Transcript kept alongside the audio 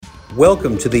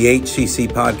Welcome to the HCC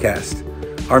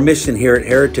podcast. Our mission here at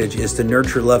Heritage is to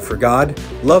nurture love for God,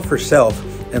 love for self,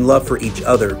 and love for each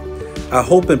other. I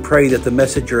hope and pray that the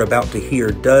message you're about to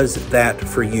hear does that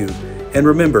for you. And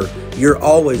remember, you're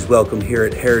always welcome here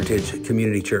at Heritage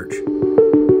Community Church.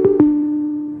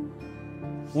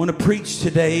 I want to preach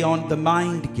today on the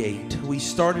mind gate. We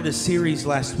started a series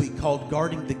last week called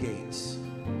Guarding the Gates.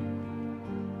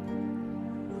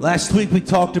 Last week we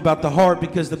talked about the heart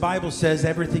because the Bible says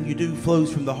everything you do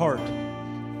flows from the heart.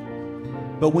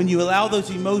 But when you allow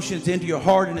those emotions into your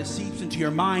heart and it seeps into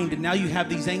your mind, and now you have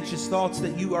these anxious thoughts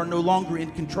that you are no longer in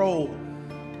control,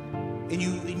 and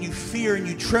you fear and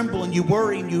you tremble and you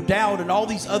worry and you doubt and all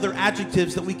these other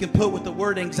adjectives that we can put with the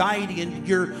word anxiety, and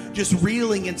you're just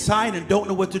reeling inside and don't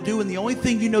know what to do, and the only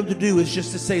thing you know to do is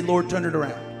just to say, Lord, turn it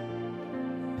around.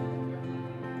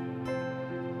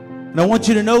 And I want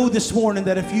you to know this morning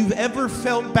that if you've ever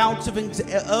felt bouts of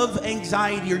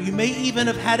anxiety, or you may even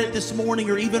have had it this morning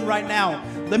or even right now,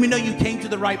 let me know you came to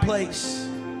the right place.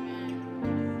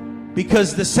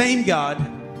 Because the same God,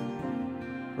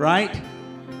 right?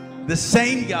 The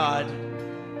same God,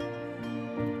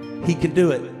 He can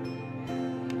do it.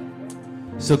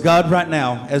 So God, right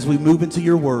now, as we move into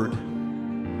your word,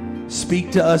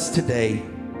 speak to us today.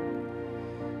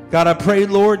 God, I pray,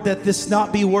 Lord, that this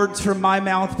not be words from my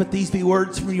mouth, but these be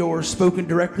words from yours, spoken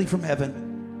directly from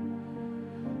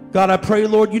heaven. God, I pray,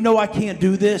 Lord, you know I can't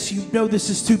do this. You know this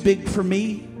is too big for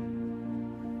me.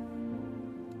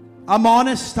 I'm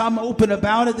honest. I'm open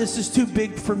about it. This is too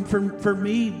big for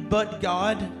me. But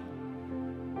God,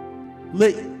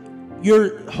 let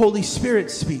your Holy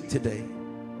Spirit speak today.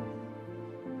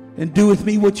 And do with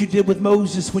me what you did with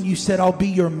Moses when you said, I'll be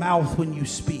your mouth when you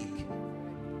speak.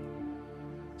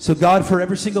 So God, for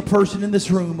every single person in this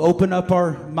room, open up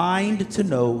our mind to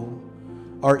know,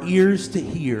 our ears to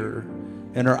hear,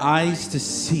 and our eyes to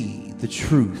see the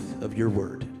truth of your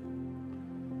word.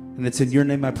 And it's in your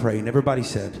name I pray. And everybody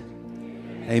said,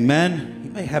 amen.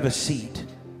 You may have a seat.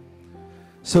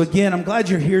 So again, I'm glad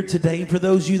you're here today. For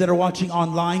those of you that are watching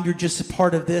online, you're just a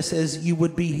part of this as you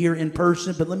would be here in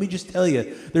person. But let me just tell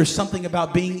you, there's something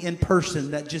about being in person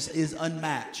that just is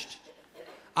unmatched.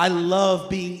 I love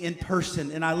being in person,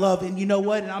 and you know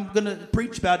what? And I'm going to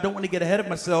preach about it. I don't want to get ahead of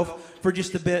myself for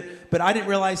just a bit, but I didn't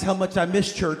realize how much I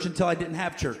missed church until I didn't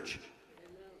have church.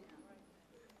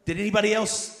 Did anybody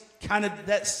else kind of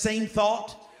that same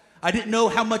thought? I didn't know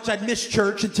how much I'd missed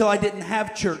church until I didn't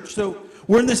have church. So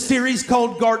we're in this series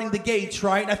called Guarding the Gates,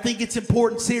 right? I think it's an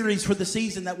important series for the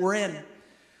season that we're in.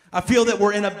 I feel that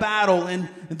we're in a battle, and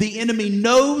the enemy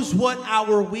knows what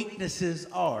our weaknesses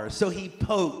are. So he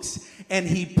pokes and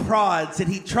he prods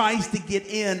and he tries to get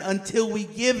in until we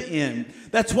give in.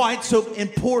 That's why it's so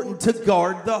important to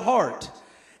guard the heart,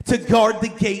 to guard the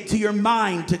gate to your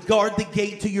mind, to guard the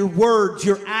gate to your words,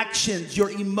 your actions, your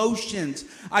emotions.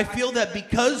 I feel that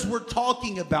because we're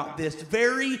talking about this,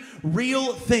 very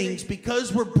real things,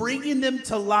 because we're bringing them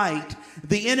to light,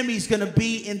 the enemy's going to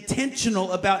be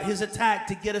intentional about his attack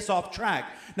to get us off track.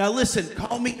 Now listen,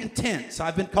 call me intense.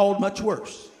 I've been called much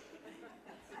worse.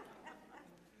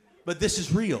 But this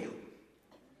is real.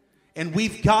 And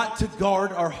we've got to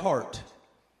guard our heart.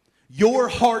 Your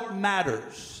heart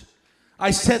matters.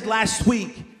 I said last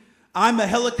week, I'm a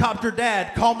helicopter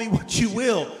dad. Call me what you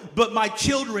will. But my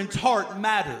children's heart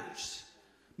matters.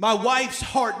 My wife's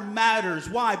heart matters.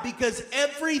 Why? Because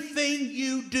everything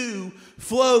you do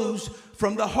flows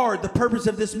from the heart. The purpose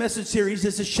of this message series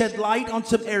is to shed light on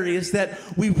some areas that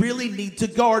we really need to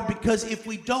guard, because if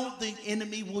we don't, the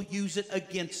enemy will use it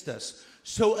against us.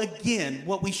 So again,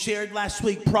 what we shared last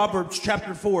week, Proverbs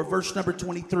chapter 4, verse number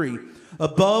 23.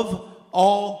 Above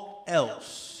all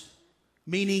else,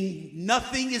 meaning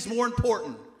nothing is more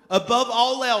important. Above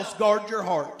all else, guard your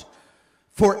heart,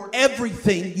 for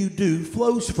everything you do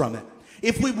flows from it.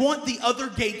 If we want the other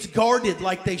gates guarded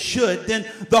like they should, then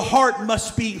the heart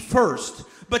must be first.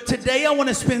 But today I want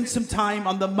to spend some time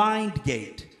on the mind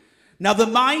gate. Now the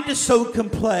mind is so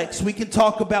complex. We can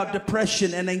talk about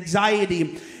depression and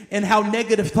anxiety and how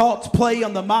negative thoughts play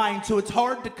on the mind. So it's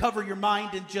hard to cover your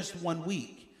mind in just 1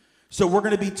 week. So we're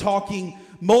going to be talking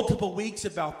multiple weeks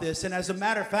about this. And as a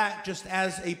matter of fact, just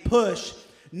as a push,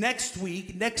 next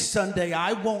week, next Sunday,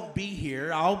 I won't be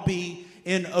here. I'll be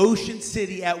in Ocean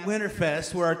City at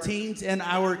Winterfest, where our teens and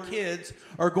our kids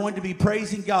are going to be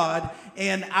praising God.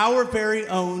 And our very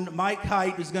own Mike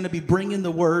Height is going to be bringing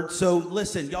the word. So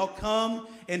listen, y'all come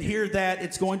and hear that.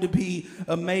 It's going to be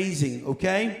amazing,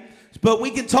 okay? But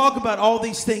we can talk about all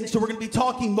these things. So we're going to be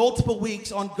talking multiple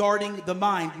weeks on guarding the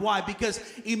mind. Why? Because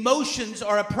emotions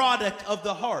are a product of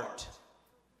the heart,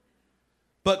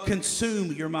 but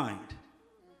consume your mind.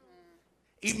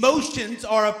 Emotions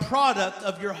are a product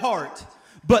of your heart,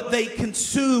 but they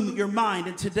consume your mind.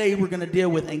 And today we're going to deal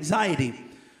with anxiety.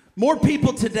 More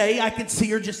people today I can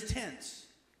see are just tense.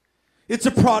 It's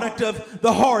a product of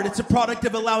the heart. It's a product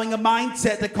of allowing a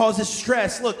mindset that causes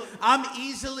stress. Look, I'm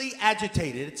easily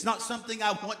agitated. It's not something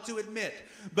I want to admit,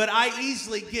 but I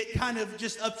easily get kind of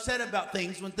just upset about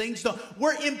things when things don't.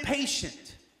 We're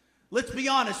impatient. Let's be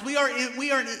honest. We are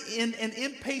in an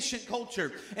impatient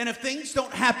culture. And if things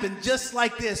don't happen just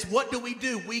like this, what do?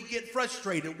 We get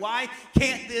frustrated. Why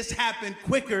can't this happen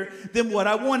quicker than what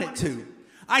I want it to?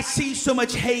 I see so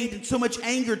much hate and so much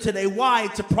anger today. Why?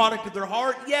 It's a product of their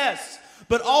heart, yes,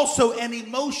 but also an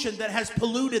emotion that has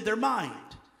polluted their mind.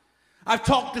 I've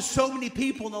talked to so many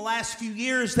people in the last few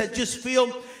years that just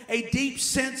feel a deep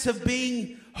sense of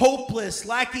being hopeless,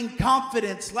 lacking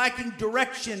confidence, lacking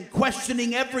direction,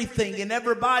 questioning everything and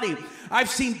everybody. I've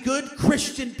seen good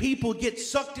Christian people get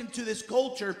sucked into this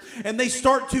culture and they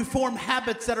start to form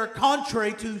habits that are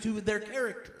contrary to their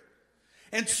character.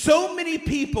 And so many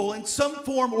people in some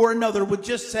form or another would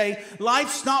just say,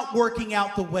 life's not working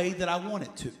out the way that I want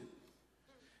it to.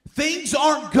 Things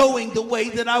aren't going the way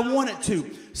that I want it to.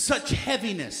 Such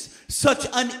heaviness, such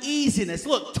uneasiness.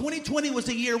 Look, 2020 was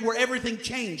a year where everything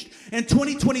changed. In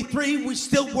 2023, we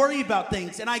still worry about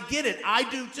things. And I get it. I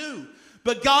do too.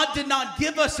 But God did not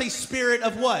give us a spirit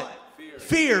of what?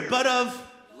 Fear, but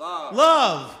of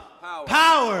love.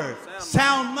 Power,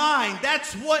 sound mind.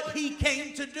 That's what he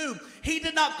came to do. He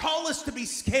did not call us to be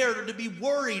scared or to be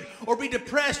worried or be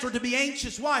depressed or to be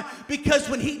anxious. Why? Because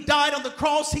when he died on the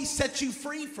cross, he set you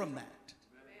free from that.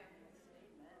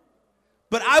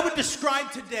 But I would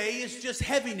describe today as just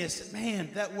heaviness. Man,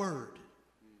 that word.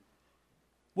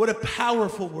 What a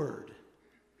powerful word.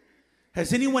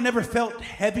 Has anyone ever felt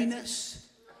heaviness?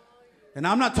 And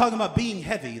I'm not talking about being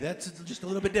heavy. That's just a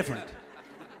little bit different.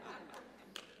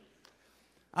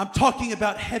 I'm talking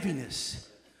about heaviness,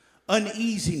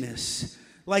 uneasiness,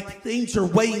 like things are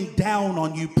weighing down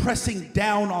on you, pressing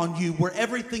down on you, where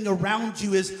everything around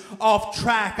you is off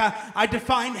track. I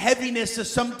define heaviness as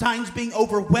sometimes being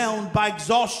overwhelmed by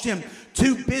exhaustion,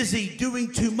 too busy,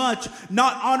 doing too much,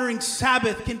 not honoring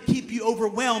Sabbath can keep you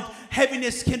overwhelmed.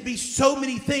 Heaviness can be so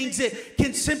many things. It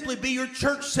can simply be your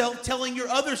church self telling your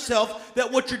other self that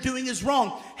what you're doing is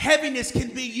wrong. Heaviness can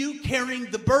be you carrying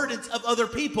the burdens of other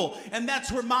people. And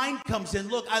that's where mine comes in.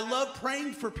 Look, I love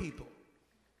praying for people.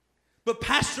 But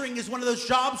pastoring is one of those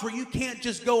jobs where you can't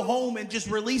just go home and just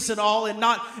release it all and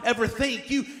not ever think.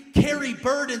 You carry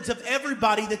burdens of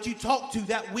everybody that you talk to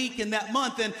that week and that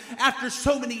month. And after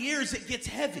so many years, it gets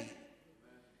heavy.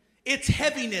 It's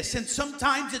heaviness, and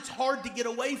sometimes it's hard to get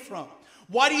away from.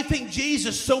 Why do you think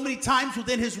Jesus so many times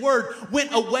within his word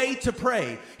went away to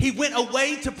pray? He went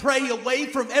away to pray away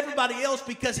from everybody else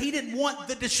because he didn't want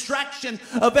the distraction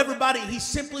of everybody. He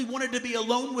simply wanted to be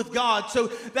alone with God. So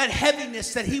that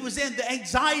heaviness that he was in, the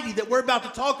anxiety that we're about to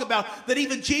talk about, that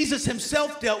even Jesus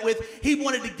himself dealt with, he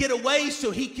wanted to get away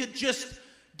so he could just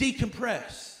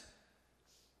decompress,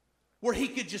 where he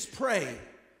could just pray.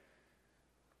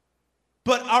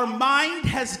 But our mind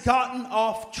has gotten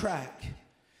off track.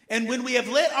 And when we have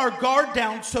let our guard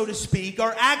down, so to speak,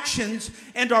 our actions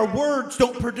and our words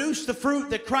don't produce the fruit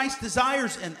that Christ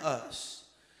desires in us.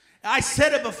 I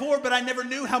said it before, but I never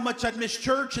knew how much I'd miss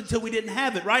church until we didn't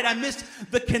have it, right? I missed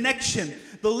the connection.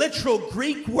 The literal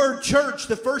Greek word church,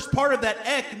 the first part of that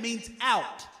ek means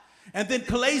out. And then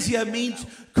Ekklesia means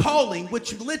calling,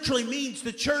 which literally means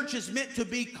the church is meant to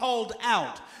be called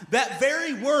out. That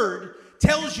very word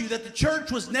tells you that the church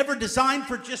was never designed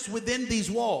for just within these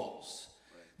walls.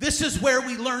 This is where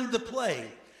we learn the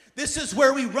play. This is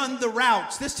where we run the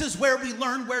routes. This is where we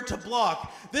learn where to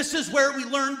block. This is where we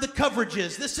learn the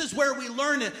coverages. This is where we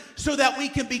learn it so that we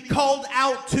can be called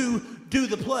out to do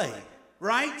the play,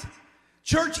 right?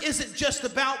 Church isn't just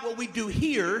about what we do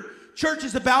here. Church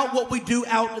is about what we do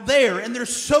out there. And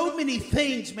there's so many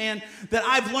things, man, that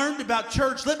I've learned about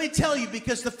church. Let me tell you,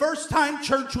 because the first time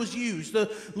church was used,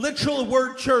 the literal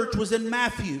word church was in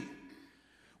Matthew.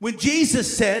 When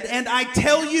Jesus said, "And I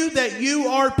tell you that you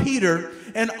are Peter,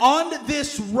 and on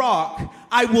this rock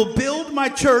I will build my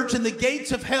church, and the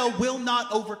gates of hell will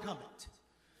not overcome it."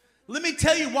 Let me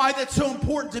tell you why that's so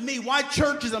important to me, why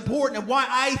church is important, and why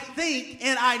I think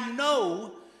and I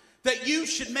know that you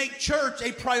should make church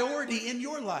a priority in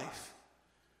your life.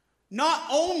 Not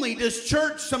only does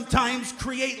church sometimes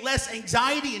create less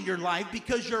anxiety in your life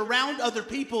because you're around other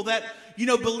people that,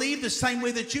 believe the same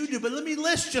way that you do, but let me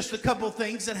list just a couple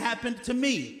things that happened to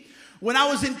me. When I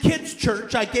was in kids'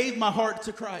 church, I gave my heart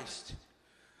to Christ.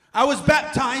 I was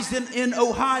baptized in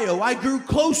Ohio. I grew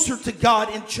closer to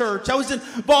God in church. I was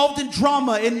involved in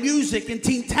drama and music and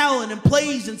teen talent and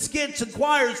plays and skits and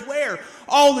choirs. Where?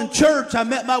 All in church. I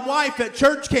met my wife at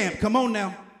church camp. Come on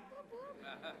now.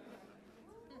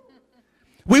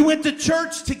 We went to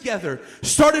church together,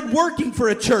 started working for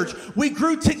a church. We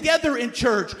grew together in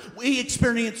church. We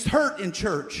experienced hurt in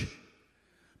church.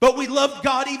 But we loved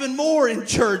God even more in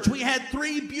church. We had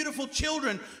 3 beautiful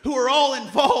children who are all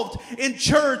involved in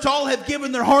church. All have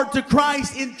given their heart to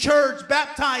Christ in church,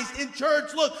 baptized in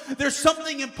church. Look, there's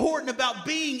something important about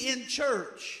being in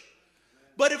church.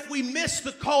 But if we miss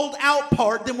the called out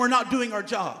part, then we're not doing our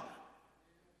job.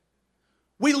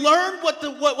 We learn what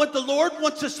the Lord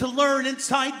wants us to learn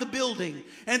inside the building.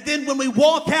 And then when we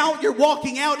walk out, you're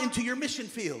walking out into your mission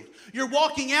field. You're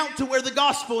walking out to where the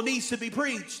gospel needs to be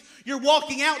preached. You're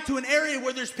walking out to an area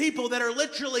where there's people that are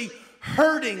literally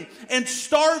hurting and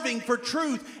starving for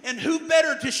truth. And who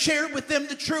better to share with them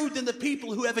the truth than the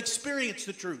people who have experienced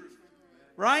the truth?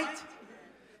 Right?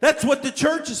 That's what the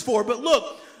church is for. But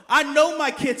look, I know my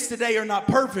kids today are not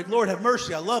perfect. Lord have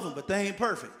mercy, I love them, but they ain't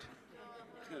perfect.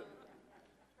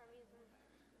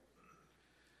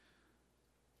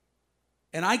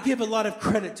 And I give a lot of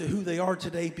credit to who they are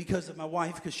today because of my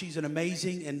wife, because she's an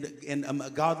amazing and a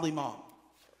godly mom.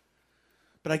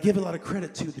 But I give a lot of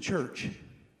credit to the church.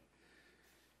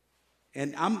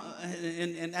 And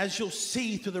as you'll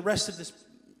see through the rest of this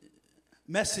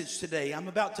message today, I'm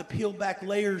about to peel back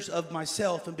layers of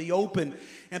myself and be open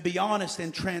and be honest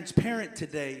and transparent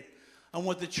today on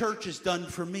what the church has done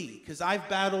for me, because I've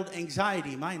battled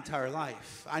anxiety my entire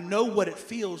life. I know what it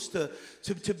feels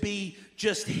to be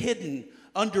just hidden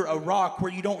under a rock where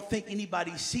you don't think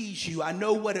anybody sees you. I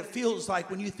know what it feels like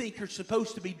when you think you're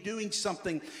supposed to be doing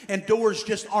something and doors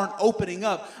just aren't opening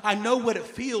up. I know what it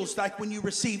feels like when you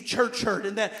receive church hurt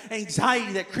and that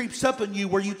anxiety that creeps up on you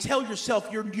where you tell yourself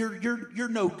you're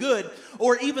no good.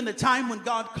 Or even the time when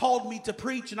God called me to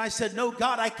preach and I said, no,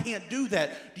 God, I can't do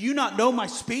that. Do you not know my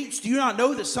speech? Do you not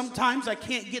know that sometimes I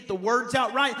can't get the words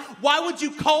out right? Why would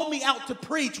you call me out to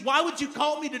preach? Why would you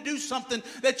call me to do something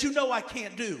that you know I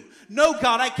can't do? No,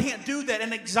 God, I can't do that.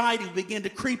 And anxiety began to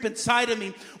creep inside of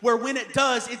me, where when it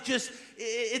does,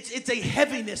 it's a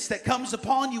heaviness that comes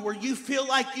upon you where you feel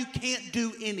like you can't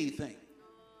do anything.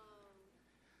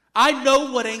 I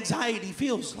know what anxiety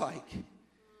feels like.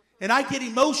 And I get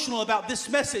emotional about this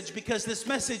message because this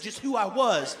message is who I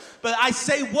was. But I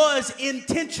say was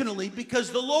intentionally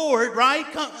because the Lord, right?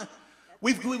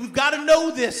 We've got to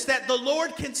know this, that the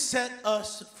Lord can set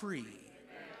us free.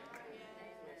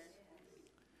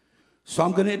 So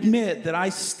I'm going to admit that I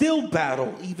still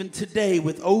battle even today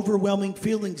with overwhelming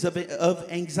feelings of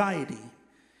anxiety.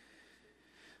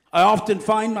 I often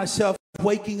find myself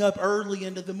waking up early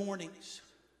into the mornings,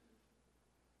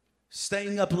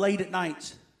 staying up late at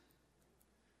night,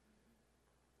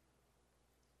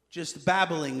 just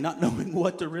babbling, not knowing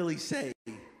what to really say,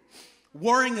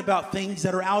 worrying about things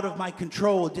that are out of my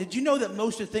control. Did you know that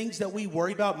most of the things that we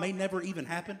worry about may never even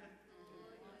happen?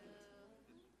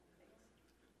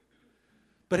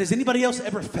 But has anybody else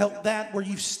ever felt that, where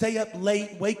you stay up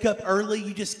late, wake up early,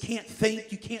 you just can't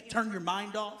think, you can't turn your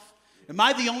mind off? Am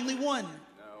I the only one?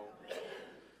 No.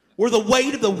 Where the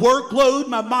weight of the workload,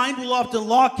 my mind will often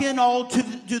lock in all to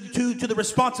the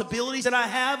responsibilities that I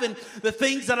have and the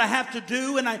things that I have to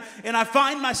do, and I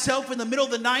find myself in the middle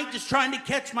of the night just trying to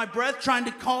catch my breath, trying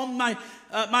to calm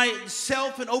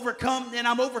myself and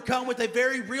I'm overcome with a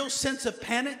very real sense of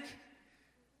panic.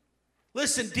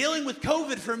 Listen, dealing with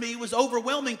COVID for me was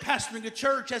overwhelming pastoring a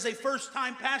church as a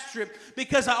first-time pastor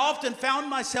because I often found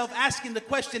myself asking the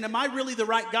question, am I really the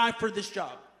right guy for this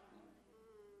job?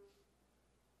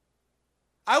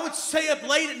 I would stay up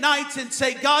late at nights and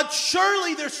say, God,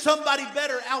 surely there's somebody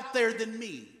better out there than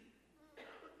me.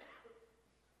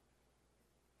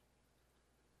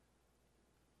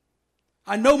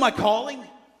 I know my calling.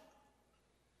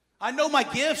 I know my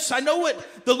gifts. I know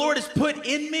what the Lord has put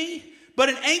in me. But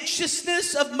an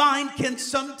anxiousness of mind can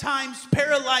sometimes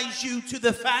paralyze you to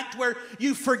the fact where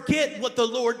you forget what the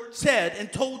Lord said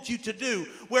and told you to do.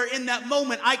 Where in that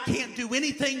moment, I can't do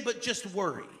anything but just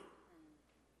worry.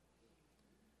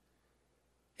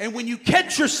 And when you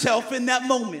catch yourself in that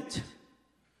moment,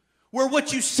 where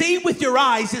what you see with your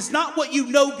eyes is not what you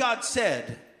know God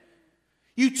said,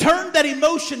 you turn that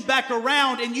emotion back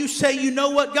around and you say, you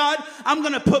know what, God? I'm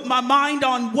going to put my mind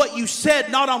on what you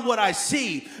said, not on what I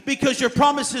see. Because your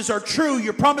promises are true.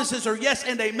 Your promises are yes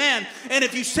and amen. And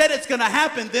if you said it's going to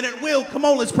happen, then it will. Come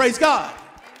on, let's praise God.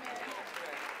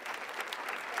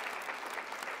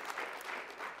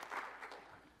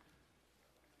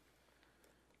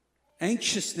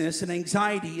 Anxiousness and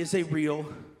anxiety is a real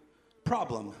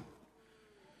problem.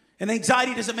 And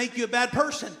anxiety doesn't make you a bad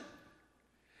person.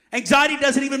 Anxiety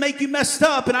doesn't even make you messed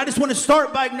up. And I just want to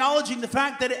start by acknowledging the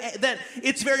fact that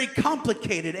it's very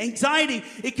complicated. Anxiety,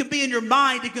 it can be in your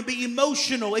mind, it can be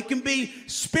emotional, it can be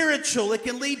spiritual, it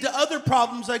can lead to other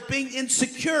problems like being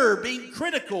insecure, being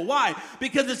critical. Why?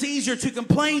 Because it's easier to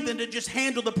complain than to just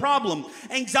handle the problem.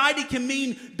 Anxiety can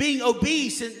mean being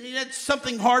obese, and that's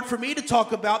something hard for me to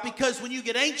talk about because when you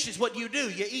get anxious, what do?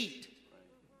 You eat.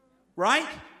 Right?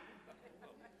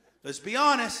 Let's be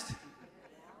honest.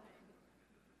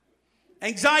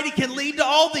 Anxiety can lead to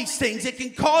all these things. It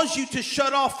can cause you to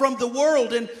shut off from the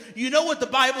world. And you know what the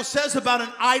Bible says about an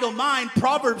idle mind?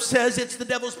 Proverbs says it's the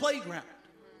devil's playground.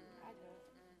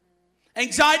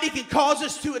 Anxiety can cause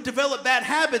us to develop bad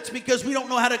habits because we don't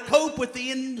know how to cope with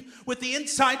the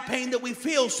inside pain that we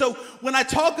feel. So when I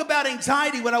talk about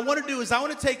anxiety, what I want to do is I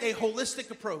want to take a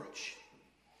holistic approach.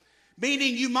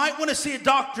 Meaning you might want to see a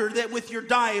doctor that with your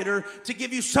diet or to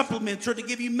give you supplements or to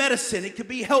give you medicine. It could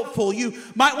be helpful. You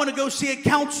might want to go see a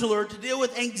counselor to deal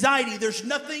with anxiety. There's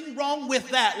nothing wrong with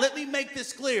that. Let me make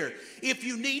this clear. If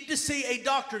you need to see a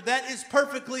doctor, that is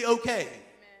perfectly okay.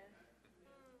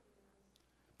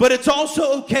 But it's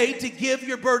also okay to give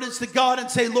your burdens to God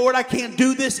and say, Lord, I can't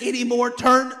do this anymore.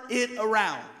 Turn it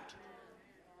around.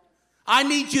 I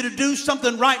need you to do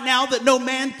something right now that no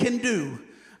man can do.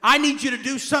 I need you to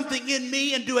do something in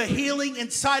me and do a healing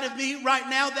inside of me right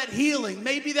now, that healing.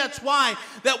 Maybe that's why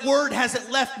that word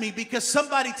hasn't left me, because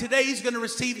somebody today is going to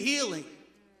receive healing.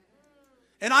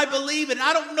 And I believe, and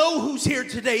I don't know who's here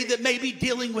today that may be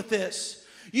dealing with this.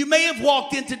 You may have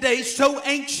walked in today so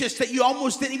anxious that you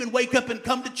almost didn't even wake up and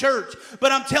come to church.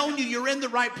 But I'm telling you, you're in the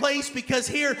right place because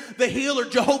here the healer,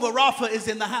 Jehovah Rapha, is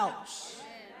in the house.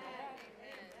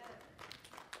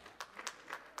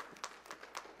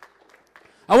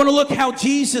 I want to look how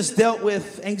Jesus dealt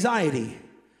with anxiety.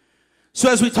 So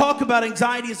as we talk about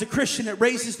anxiety as a Christian, it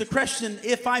raises the question,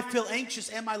 if I feel anxious,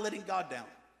 am I letting God down?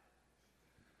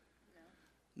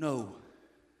 No,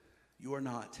 you are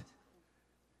not.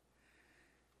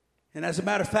 And as a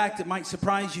matter of fact, it might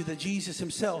surprise you that Jesus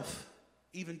himself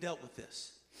even dealt with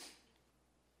this.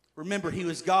 Remember, he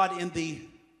was God in the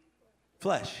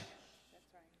flesh,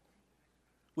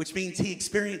 which means he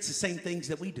experienced the same things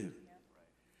that we do.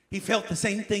 He felt the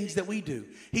same things that we do.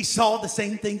 He saw the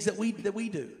same things that we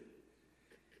do.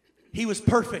 He was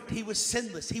perfect. He was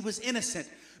sinless. He was innocent.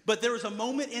 But there was a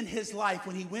moment in his life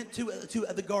when he went to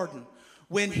the garden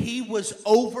when he was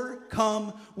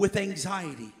overcome with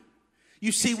anxiety.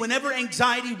 You see, whenever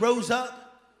anxiety rose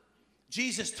up,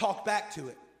 Jesus talked back to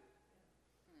it.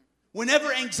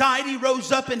 Whenever anxiety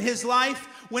rose up in his life,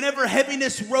 whenever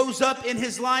heaviness rose up in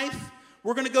his life,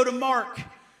 we're going to go to Mark.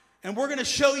 And we're going to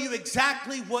show you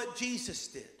exactly what Jesus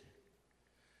did.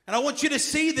 And I want you to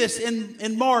see this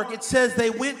in Mark. It says they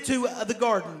went to the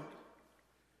garden.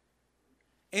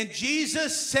 And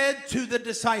Jesus said to the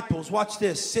disciples, watch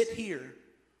this, sit here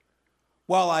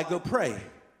while I go pray.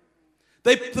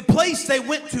 The place they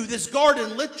went to, this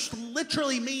garden,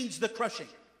 literally means the crushing.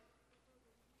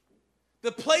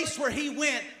 The place where he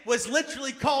went was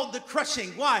literally called the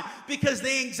crushing. Why? Because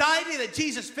the anxiety that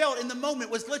Jesus felt in the moment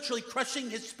was literally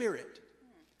crushing his spirit.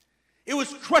 It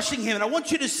was crushing him. And I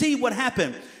want you to see what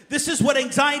happened. This is what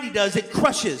anxiety does. It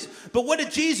crushes. But what did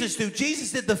Jesus do?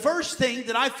 Jesus did the first thing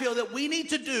that I feel that we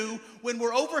need to do when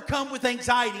we're overcome with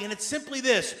anxiety. And it's simply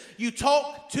this. You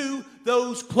talk to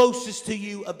those closest to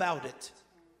you about it.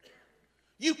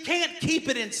 You can't keep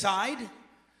it inside.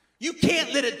 You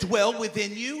can't let it dwell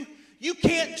within you. You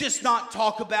can't just not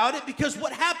talk about it, because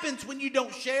what happens when you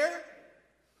don't share?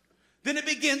 Then it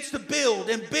begins to build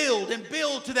and build and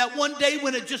build to that one day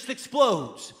when it just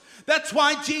explodes. That's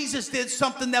why Jesus did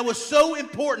something that was so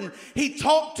important. He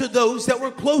talked to those that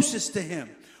were closest to him.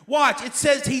 Watch, it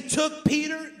says he took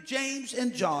Peter, James,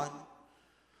 and John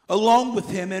along with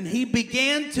him, and he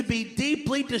began to be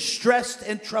deeply distressed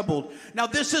and troubled. Now,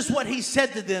 this is what he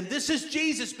said to them. This is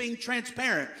Jesus being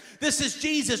transparent. This is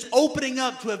Jesus opening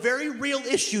up to a very real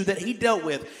issue that he dealt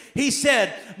with. He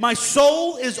said, my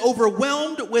soul is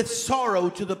overwhelmed with sorrow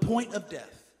to the point of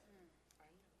death.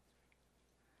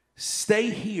 Stay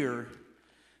here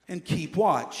and keep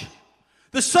watch.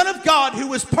 The Son of God, who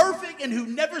was perfect and who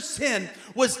never sinned,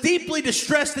 was deeply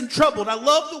distressed and troubled. I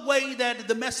love the way that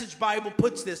the Message Bible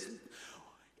puts this.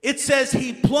 It says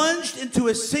he plunged into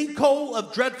a sinkhole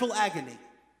of dreadful agony.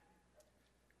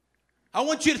 I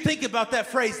want you to think about that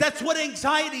phrase. That's what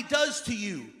anxiety does to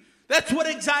you. That's what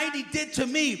anxiety did to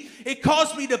me. It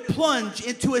caused me to plunge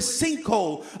into a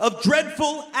sinkhole of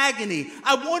dreadful agony.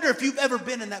 I wonder if you've ever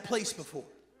been in that place before.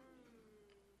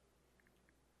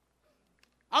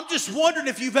 I'm just wondering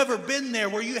if you've ever been there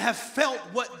where you have felt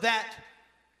what that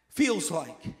feels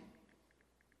like.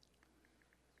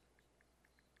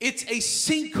 It's a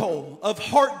sinkhole of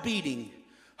heart beating,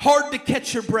 hard to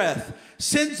catch your breath,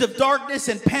 sins of darkness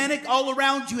and panic all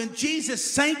around you. And Jesus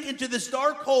sank into this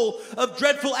dark hole of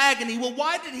dreadful agony. Well,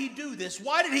 why did he do this?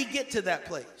 Why did he get to that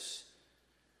place?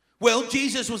 Well,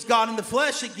 Jesus was God in the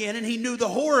flesh again, and he knew the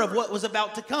horror of what was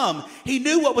about to come. He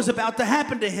knew what was about to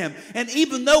happen to him. And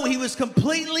even though he was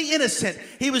completely innocent,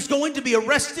 he was going to be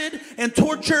arrested and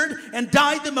tortured and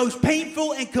die the most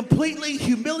painful and completely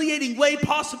humiliating way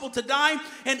possible to die.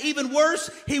 And even worse,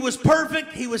 he was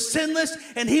perfect, he was sinless,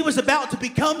 and he was about to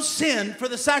become sin for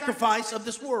the sacrifice of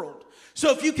this world. So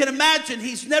if you can imagine,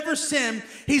 he's never sinned.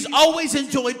 He's always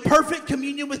enjoyed perfect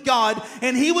communion with God.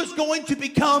 And he was going to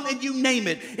become, and you name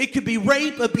it. It could be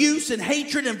rape, abuse, and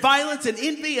hatred, and violence, and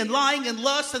envy, and lying, and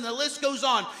lust, and the list goes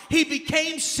on. He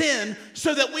became sin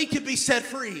so that we could be set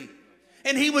free.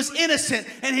 And he was innocent,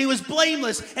 and he was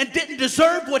blameless, and didn't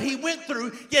deserve what he went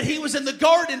through. Yet he was in the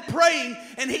garden praying,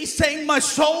 and he's saying, my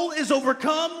soul is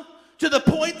overcome to the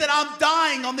point that I'm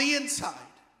dying on the inside.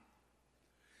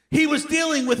 He was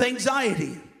dealing with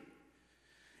anxiety.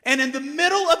 And in the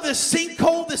middle of this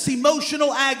sinkhole, this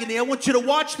emotional agony, I want you to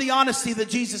watch the honesty that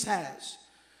Jesus has.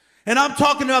 And I'm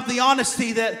talking about the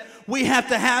honesty that we have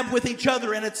to have with each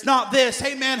other. And it's not this,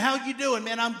 hey man, how you doing?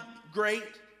 Man, I'm great.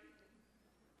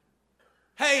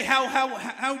 Hey,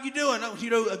 how you doing?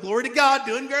 Oh, glory to God,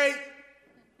 doing great.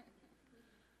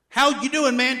 How you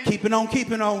doing, man? Keeping on,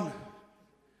 keeping on.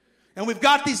 And we've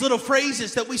got these little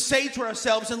phrases that we say to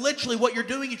ourselves, and literally what you're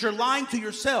doing is you're lying to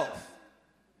yourself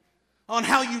on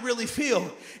how you really feel.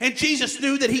 And Jesus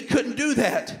knew that he couldn't do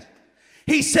that.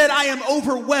 He said, I am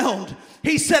overwhelmed.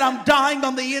 He said, I'm dying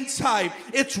on the inside.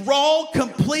 It's raw,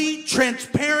 complete,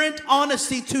 transparent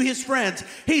honesty to his friends.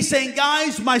 He's saying,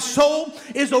 guys, my soul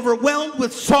is overwhelmed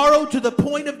with sorrow to the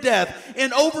point of death.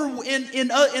 In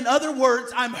other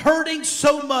words, I'm hurting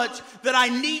so much that I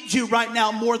need you right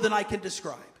now more than I can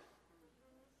describe.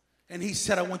 And he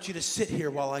said, I want you to sit here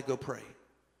while I go pray.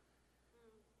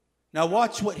 Now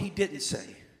watch what he didn't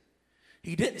say.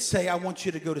 He didn't say, I want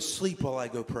you to go to sleep while I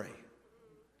go pray.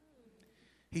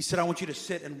 He said, I want you to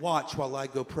sit and watch while I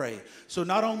go pray. So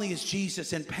not only is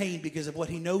Jesus in pain because of what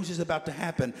he knows is about to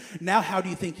happen, now how do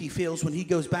you think he feels when he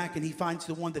goes back and he finds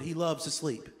the one that he loves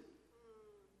asleep?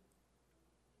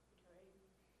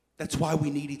 That's why we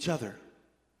need each other.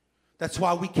 That's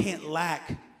why we can't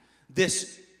lack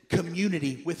this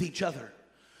community with each other.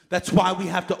 That's why we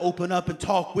have to open up and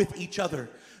talk with each other,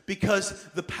 because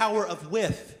the power of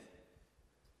with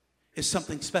is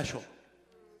something special.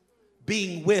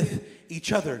 Being with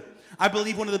each other. I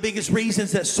believe one of the biggest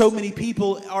reasons that so many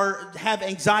people have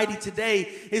anxiety today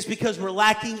is because we're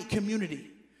lacking community.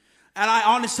 And I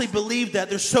honestly believe that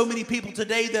there's so many people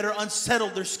today that are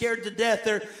unsettled. They're scared to death.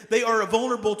 They are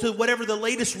vulnerable to whatever the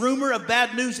latest rumor of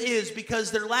bad news is,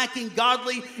 because they're lacking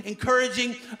godly,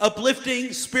 encouraging,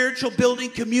 uplifting, spiritual building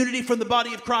community from the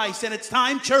body of Christ. And it's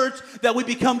time, church, that we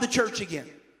become the church again.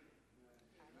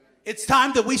 It's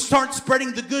time that we start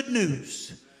spreading the good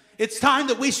news. It's time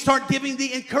that we start giving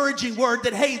the encouraging word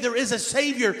that, hey, there is a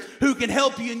Savior who can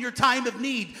help you in your time of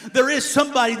need. There is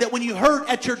somebody that when you hurt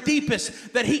at your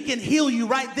deepest, that he can heal you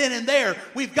right then and there.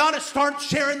 We've got to start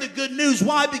sharing the good news.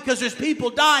 Why? Because there's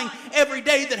people dying every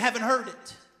day that haven't heard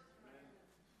it.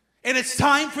 And it's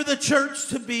time for the church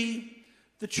to be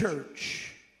the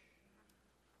church.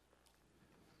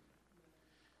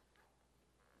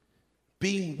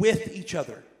 Being with each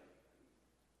other.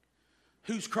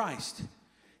 Who's Christ?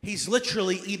 He's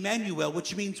literally Emmanuel,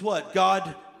 which means what?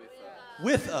 God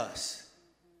with us.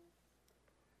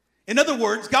 In other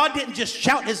words, God didn't just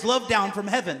shout his love down from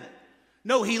heaven.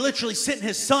 No, he literally sent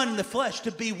his son in the flesh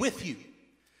to be with you,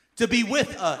 to be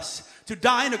with us, to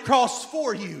die on a cross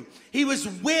for you. He was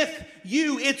with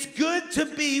you. It's good to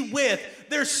be with.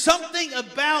 There's something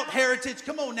about Heritage.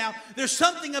 Come on now. There's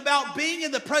something about being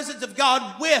in the presence of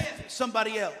God with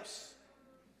somebody else.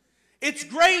 It's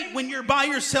great when you're by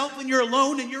yourself, when you're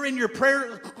alone and you're in your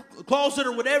prayer closet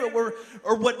or whatever,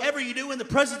 or whatever you do when the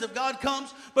presence of God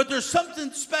comes. But there's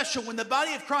something special when the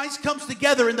body of Christ comes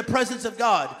together in the presence of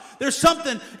God. There's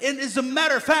something, and as a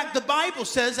matter of fact, the Bible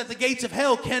says that the gates of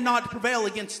hell cannot prevail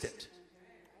against it.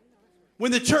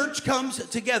 When the church comes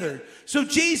together. So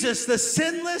Jesus, the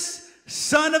sinless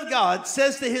Son of God,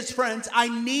 says to his friends, I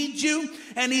need you.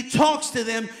 And he talks to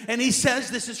them and he says,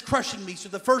 this is crushing me. So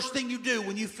the first thing you do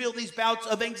when you feel these bouts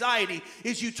of anxiety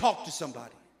is you talk to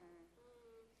somebody.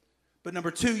 But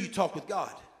number two, you talk with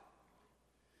God.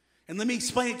 And let me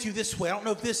explain it to you this way. I don't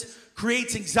know if this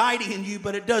creates anxiety in you,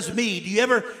 but it does me. Do you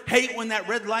ever hate when that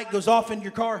red light goes off in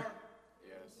your car?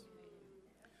 Yes.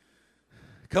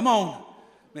 Come on.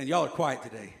 Man, y'all are quiet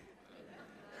today.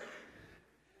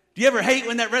 Do you ever hate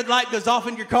when that red light goes off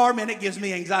in your car? Man, it gives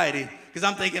me anxiety. Because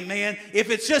I'm thinking, man, if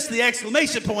it's just the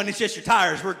exclamation point, it's just your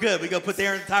tires, we're good. We go put the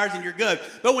air in the tires and you're good.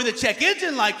 But when the check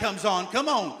engine light comes on, come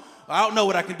on. I don't know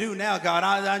what I can do now, God.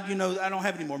 I don't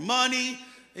have any more money.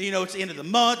 It's the end of the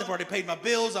month. I've already paid my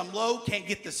bills. I'm low. Can't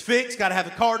get this fixed. Got to have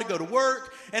a car to go to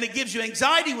work. And it gives you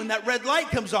anxiety when that red light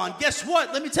comes on. Guess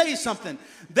what? Let me tell you something.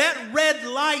 That red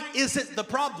light isn't the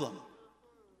problem.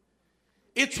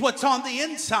 It's what's on the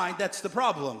inside that's the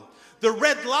problem. The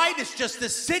red light is just a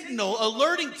signal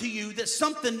alerting to you that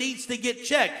something needs to get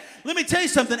checked. Let me tell you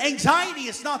something. Anxiety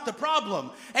is not the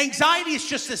problem. Anxiety is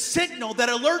just a signal that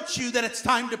alerts you that it's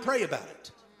time to pray about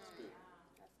it.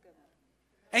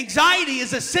 Anxiety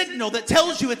is a signal that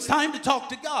tells you it's time to talk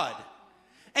to God.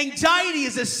 Anxiety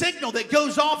is a signal that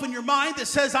goes off in your mind that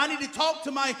says, I need to talk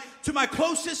to my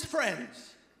closest friends.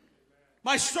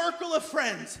 My circle of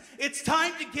friends. It's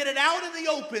time to get it out in the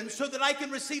open so that I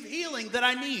can receive healing that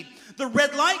I need. The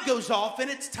red light goes off and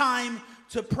it's time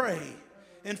to pray.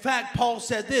 In fact, Paul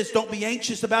said this, don't be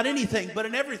anxious about anything, but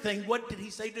in everything, what did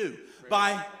he say do?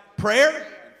 By prayer?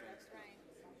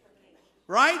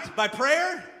 Right? By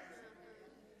prayer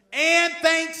and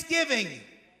thanksgiving.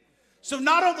 So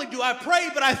not only do I pray,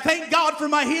 but I thank God for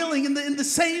my healing in the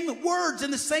same words, in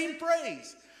the same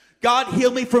phrase. God, heal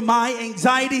me from my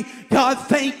anxiety. God,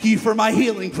 thank you for my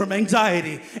healing from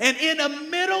anxiety. And in the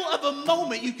middle of a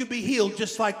moment, you can be healed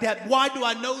just like that. Why do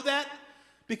I know that?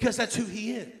 Because that's who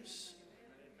he is.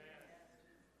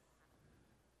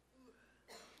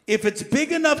 If it's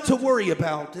big enough to worry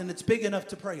about, then it's big enough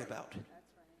to pray about.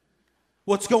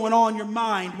 What's going on in your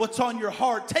mind, what's on your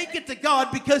heart, take it to God,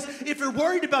 because if you're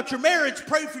worried about your marriage,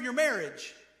 pray for your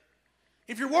marriage.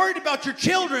 If you're worried about your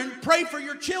children, pray for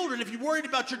your children. If you're worried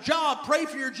about your job, pray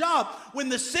for your job. When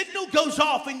the signal goes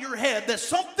off in your head that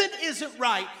something isn't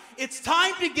right, it's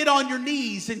time to get on your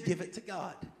knees and give it to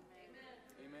God.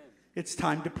 Amen. It's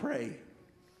time to pray.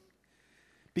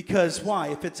 Because why?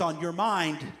 If it's on your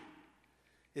mind,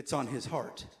 it's on his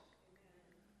heart.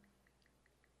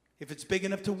 If it's big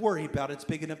enough to worry about, it's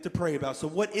big enough to pray about. So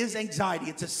what is anxiety?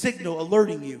 It's a signal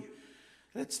alerting you.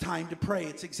 It's time to pray.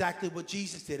 It's exactly what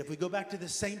Jesus did. If we go back to the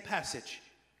same passage,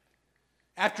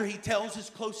 after he tells his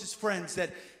closest friends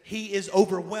that he is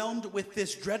overwhelmed with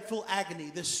this dreadful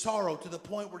agony, this sorrow to the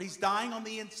point where he's dying on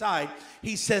the inside,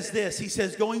 he says this. He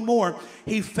says, going more,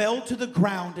 he fell to the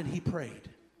ground and he prayed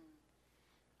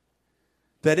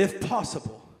that if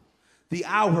possible, the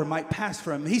hour might pass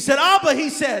from him. He said, Abba, he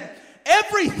said,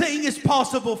 everything is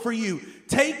possible for you.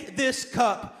 Take this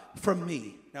cup from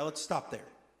me. Now let's stop there.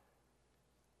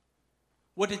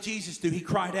 What did Jesus do? He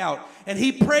cried out and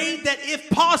he prayed that if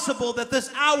possible that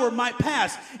this hour might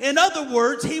pass. In other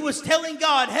words, he was telling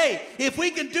God, hey, if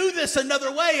we can do this another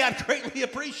way, I'd greatly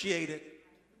appreciate it.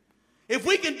 If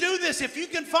we can do this, if you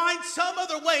can find some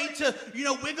other way to,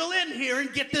 wiggle in here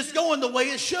and get this going the way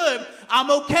it should,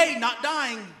 I'm okay not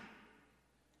dying.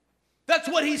 That's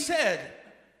what he said.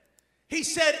 He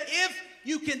said, if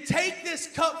you can take this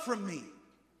cup from me,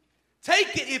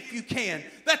 take it if you can.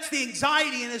 That's the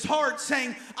anxiety in his heart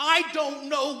saying, I don't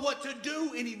know what to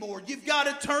do anymore. You've got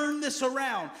to turn this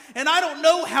around. And I don't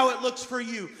know how it looks for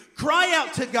you. Cry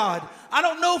out to God. I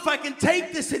don't know if I can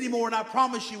take this anymore. And I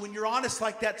promise you, when you're honest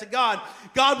like that to God,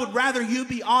 God would rather you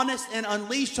be honest and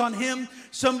unleashed on him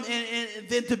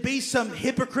than to be some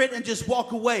hypocrite and just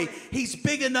walk away. He's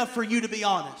big enough for you to be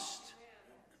honest.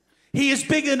 He is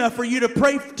big enough for you to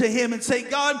pray to him and say,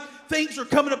 God, things are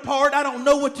coming apart. I don't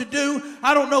know what to do.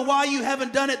 I don't know why you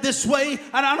haven't done it this way.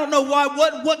 And I don't know why.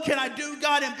 What can I do,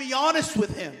 God? And be honest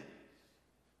with him.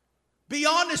 Be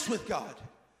honest with God.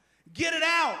 Get it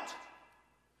out.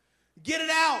 Get it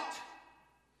out.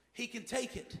 He can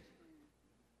take it.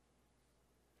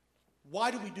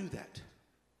 Why do we do that?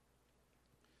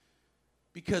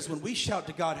 Because when we shout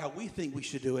to God how we think we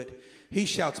should do it, he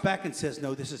shouts back and says,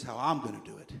 no, this is how I'm going to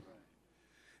do it.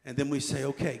 And then we say,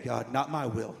 okay, God, not my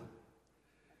will,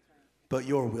 but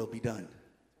your will be done.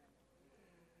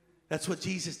 That's what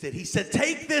Jesus did. He said,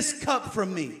 take this cup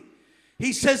from me.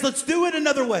 He says, let's do it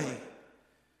another way.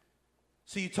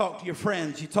 So you talk to your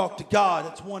friends. You talk to God.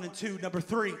 That's 1 and 2. Number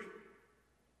 3,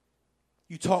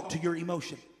 you talk to your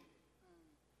emotion.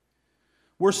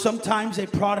 We're sometimes a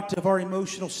product of our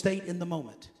emotional state in the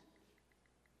moment.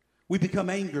 We become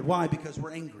angered. Why? Because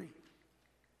we're angry.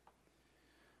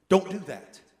 Don't do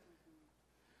that.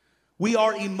 We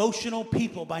are emotional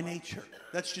people by nature.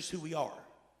 That's just who we are.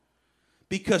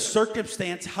 Because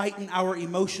circumstance heighten our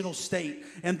emotional state,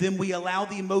 and then we allow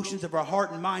the emotions of our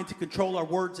heart and mind to control our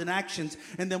words and actions.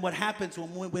 And then what happens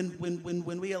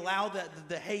when we allow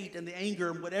the hate and the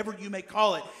anger and whatever you may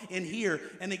call it in here,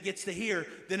 and it gets to here,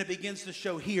 then it begins to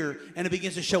show here, and it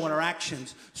begins to show in our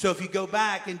actions. So if you go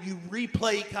back and you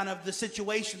replay kind of the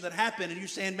situation that happened, and you're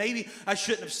saying, maybe I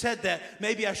shouldn't have said that,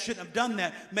 maybe I shouldn't have done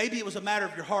that, maybe it was a matter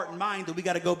of your heart and mind, that we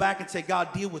got to go back and say,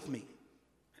 God, deal with me.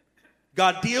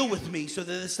 God, deal with me so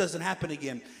that this doesn't happen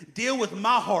again. Deal with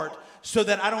my heart so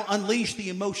that I don't unleash the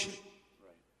emotion.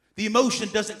 The emotion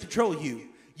doesn't control you.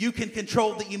 You can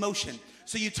control the emotion.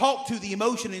 So you talk to the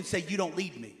emotion and say, you don't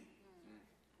lead me.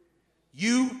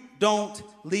 You don't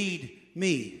lead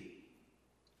me.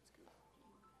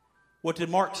 What did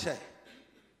Mark say?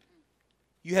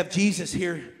 You have Jesus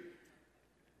here,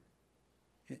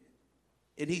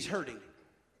 and he's hurting.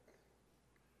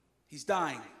 He's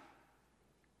dying.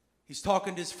 He's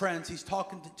talking to his friends. He's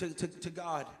talking to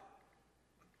God.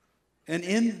 And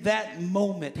in that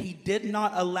moment, he did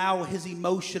not allow his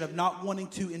emotion of not wanting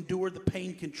to endure the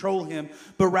pain control him,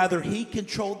 but rather he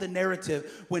controlled the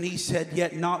narrative when he said,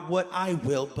 yet not what I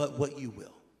will, but what you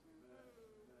will.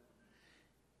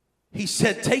 He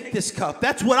said, take this cup.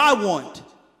 That's what I want.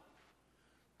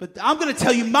 But I'm going to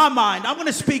tell you my mind. I'm going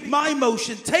to speak my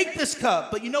emotion. Take this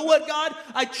cup. But you know what, God?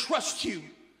 I trust you.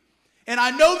 And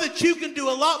I know that you can do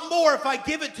a lot more if I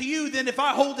give it to you than if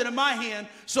I hold it in my hand.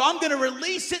 So I'm going to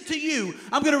release it to you.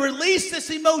 I'm going to release this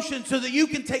emotion so that you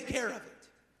can take care of it.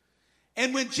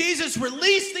 And when Jesus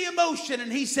released the emotion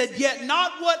and he said, yet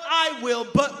not what I will,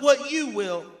 but what you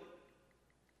will.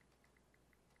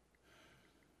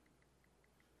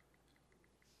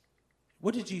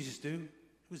 What did Jesus do?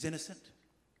 He was innocent.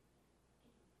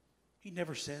 He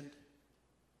never sinned.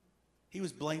 He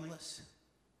was blameless.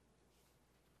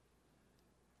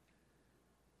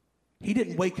 He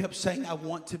didn't wake up saying, I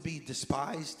want to be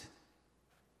despised.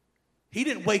 He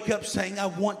didn't wake up saying, I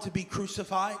want to be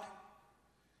crucified.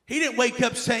 He didn't wake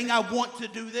up saying, I want to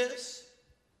do this.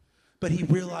 But he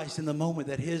realized in the moment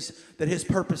that his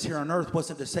purpose here on earth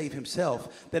wasn't to save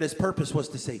himself, that his purpose was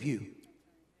to save you.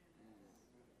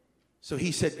 So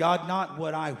he said, God, not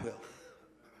what I will,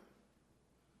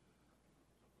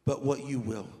 but what you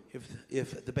will.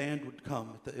 If the band would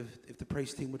come, if the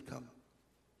praise team would come.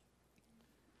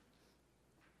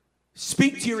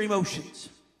 Speak to your emotions.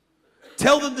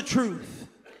 Tell them the truth.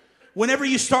 Whenever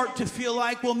you start to feel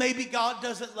like, well, maybe God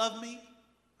doesn't love me.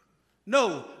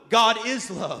 No, God is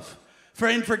love.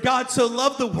 For God so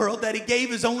loved the world that he gave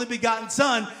his only begotten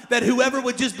son, that whoever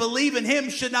would just believe in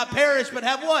him should not perish but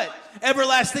have what?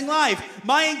 Everlasting life.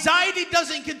 My anxiety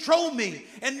doesn't control me.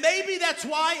 And maybe that's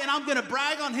why, and I'm going to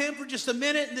brag on him for just a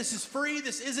minute, and this is free,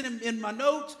 this isn't in my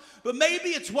notes, but maybe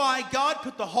it's why God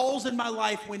put the holes in my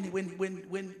life when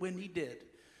he did.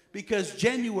 Because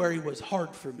January was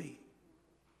hard for me.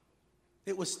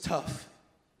 It was tough.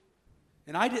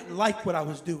 And I didn't like what I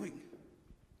was doing.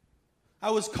 I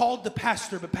was called to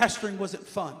pastor, but pastoring wasn't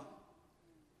fun.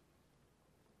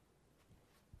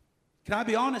 Can I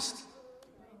be honest?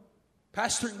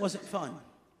 Pastoring wasn't fun.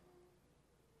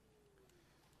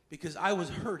 Because I was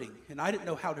hurting, and I didn't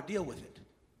know how to deal with it.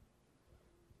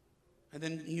 And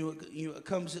then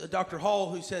comes Dr. Hall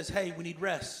who says, hey, we need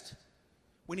rest.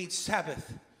 We need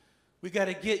Sabbath. We got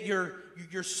to get your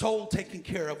soul taken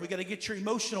care of. We got to get your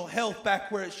emotional health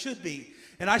back where it should be.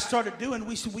 And I started doing,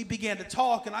 we began to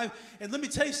talk, and let me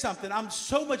tell you something, I'm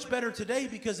so much better today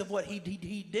because of what he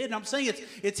did. And I'm saying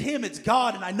it's him, it's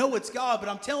God, and I know it's God, but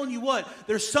I'm telling you what,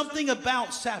 there's something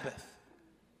about Sabbath.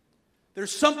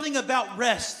 There's something about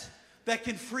rest that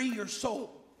can free your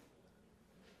soul.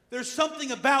 There's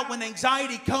something about when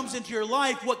anxiety comes into your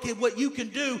life, what you can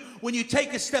do when you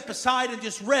take a step aside and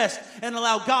just rest and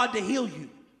allow God to heal you.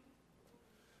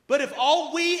 But if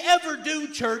all we ever do,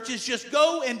 church, is just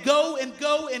go and go and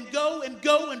go and go and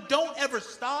go and don't ever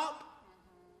stop,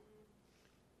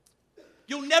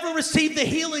 you'll never receive the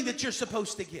healing that you're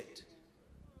supposed to get.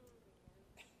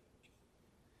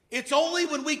 It's only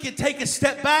when we can take a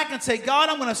step back and say, God,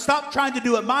 I'm going to stop trying to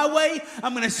do it my way.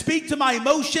 I'm going to speak to my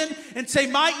emotion and say,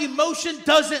 my emotion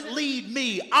doesn't lead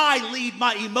me. I lead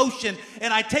my emotion.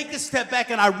 And I take a step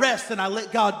back and I rest and I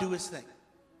let God do his thing.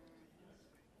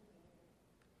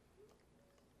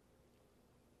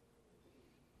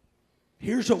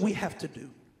 Here's what we have to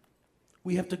do.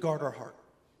 We have to guard our heart.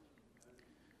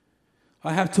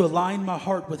 I have to align my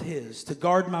heart with his. To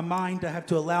guard my mind, I have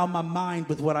to allow my mind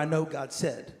with what I know God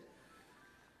said.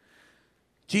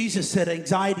 Jesus said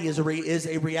anxiety is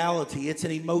a reality. It's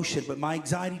an emotion, but my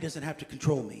anxiety doesn't have to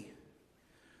control me.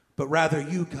 But rather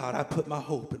you, God, I put my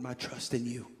hope and my trust in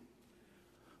you.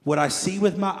 What I see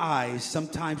with my eyes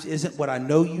sometimes isn't what I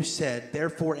know you said.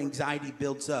 Therefore, anxiety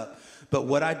builds up. But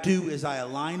what I do is I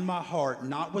align my heart,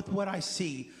 not with what I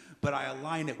see, but I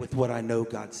align it with what I know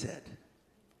God said.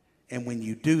 And when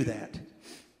you do that,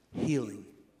 healing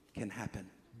can happen.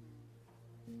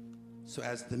 So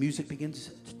as the music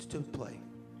begins to play,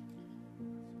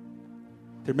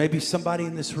 there may be somebody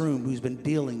in this room who's been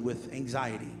dealing with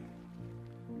anxiety.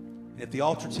 And if the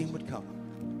altar team would come.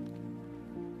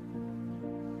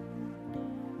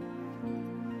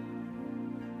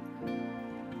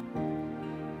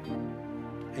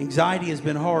 Anxiety has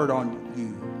been hard on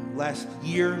you last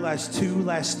year, last 2,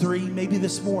 last 3, maybe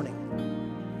this morning.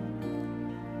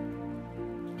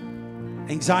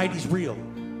 Anxiety's real.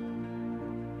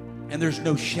 And there's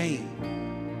no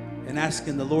shame in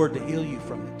asking the Lord to heal you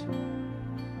from it.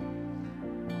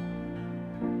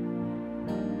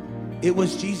 It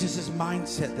was Jesus'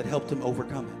 mindset that helped him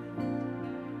overcome it.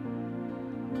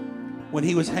 When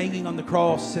he was hanging on the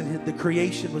cross and the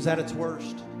creation was at its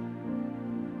worst,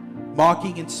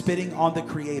 mocking and spitting on the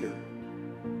Creator,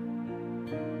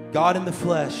 God in the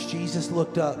flesh, Jesus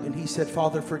looked up and he said,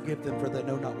 Father, forgive them, for they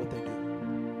know not what they do.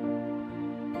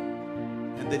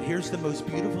 And then here's the most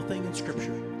beautiful thing in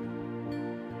Scripture.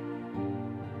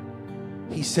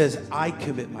 He says, I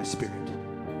commit my spirit.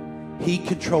 He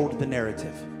controlled the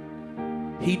narrative.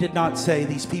 He did not say,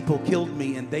 these people killed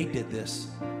me and they did this.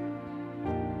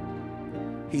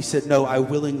 He said, no, I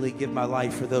willingly give my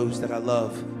life for those that I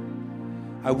love.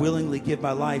 I willingly give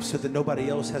my life so that nobody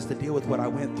else has to deal with what I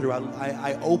went through.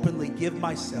 I openly give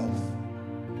myself.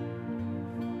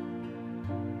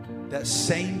 That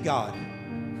same God,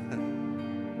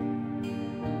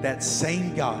 that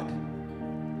same God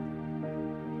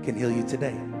can heal you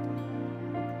today.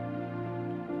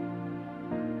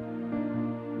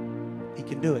 He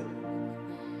can do it.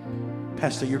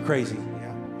 Pastor, you're crazy.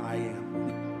 Yeah, I am.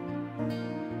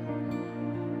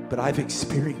 But I've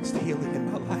experienced healing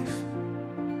in my life.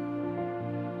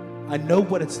 I know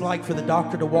what it's like for the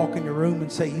doctor to walk in your room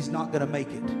and say he's not going to make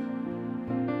it.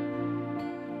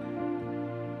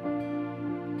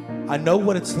 I know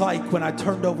what it's like when I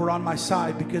turned over on my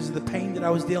side because of the pain that I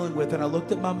was dealing with, and I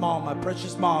looked at my mom, my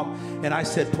precious mom, and I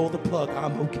said, pull the plug,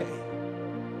 I'm okay.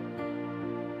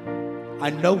 I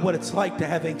know what it's like to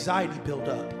have anxiety build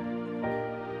up.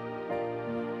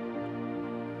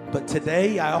 But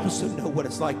today, I also know what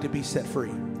it's like to be set free.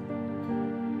 And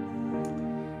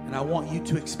I want you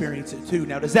to experience it too.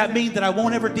 Now, does that mean that I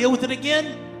won't ever deal with it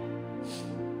again?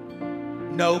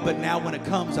 No, but now when it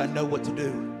comes, I know what to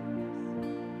do.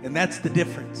 And that's the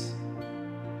difference.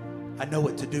 I know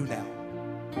what to do now.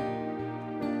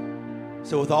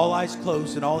 So with all eyes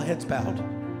closed and all heads bowed,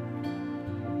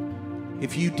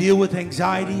 if you deal with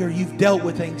anxiety or you've dealt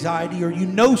with anxiety or you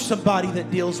know somebody that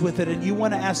deals with it and you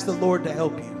want to ask the Lord to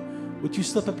help you, would you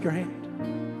slip up your hand?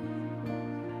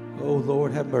 Oh,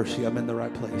 Lord, have mercy. I'm in the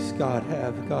right place. God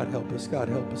help us. God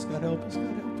help us. God help us.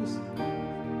 God help us.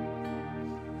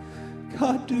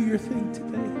 God, do your thing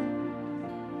today.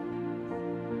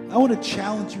 I want to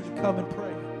challenge you to come and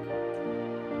pray.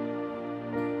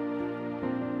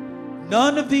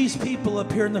 None of these people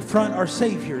up here in the front are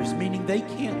saviors, meaning they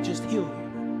can't just heal you.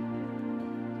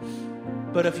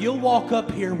 But if you'll walk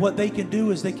up here, what they can do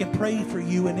is they can pray for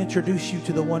you and introduce you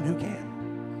to the one who can.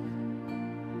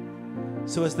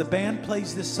 So as the band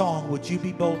plays this song, would you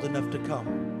be bold enough to come?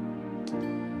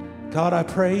 God, I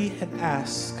pray and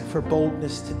ask for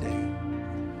boldness today,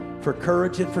 for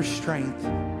courage and for strength.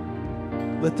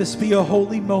 Let this be a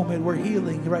holy moment where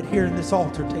healing right here in this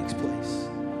altar takes place.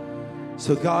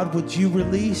 So God, would you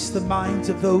release the minds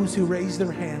of those who raise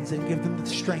their hands and give them the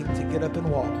strength to get up and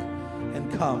walk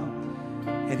and come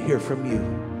and hear from you.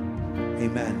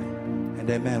 Amen and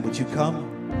amen. Would you come?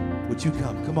 Would you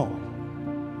come? Come on.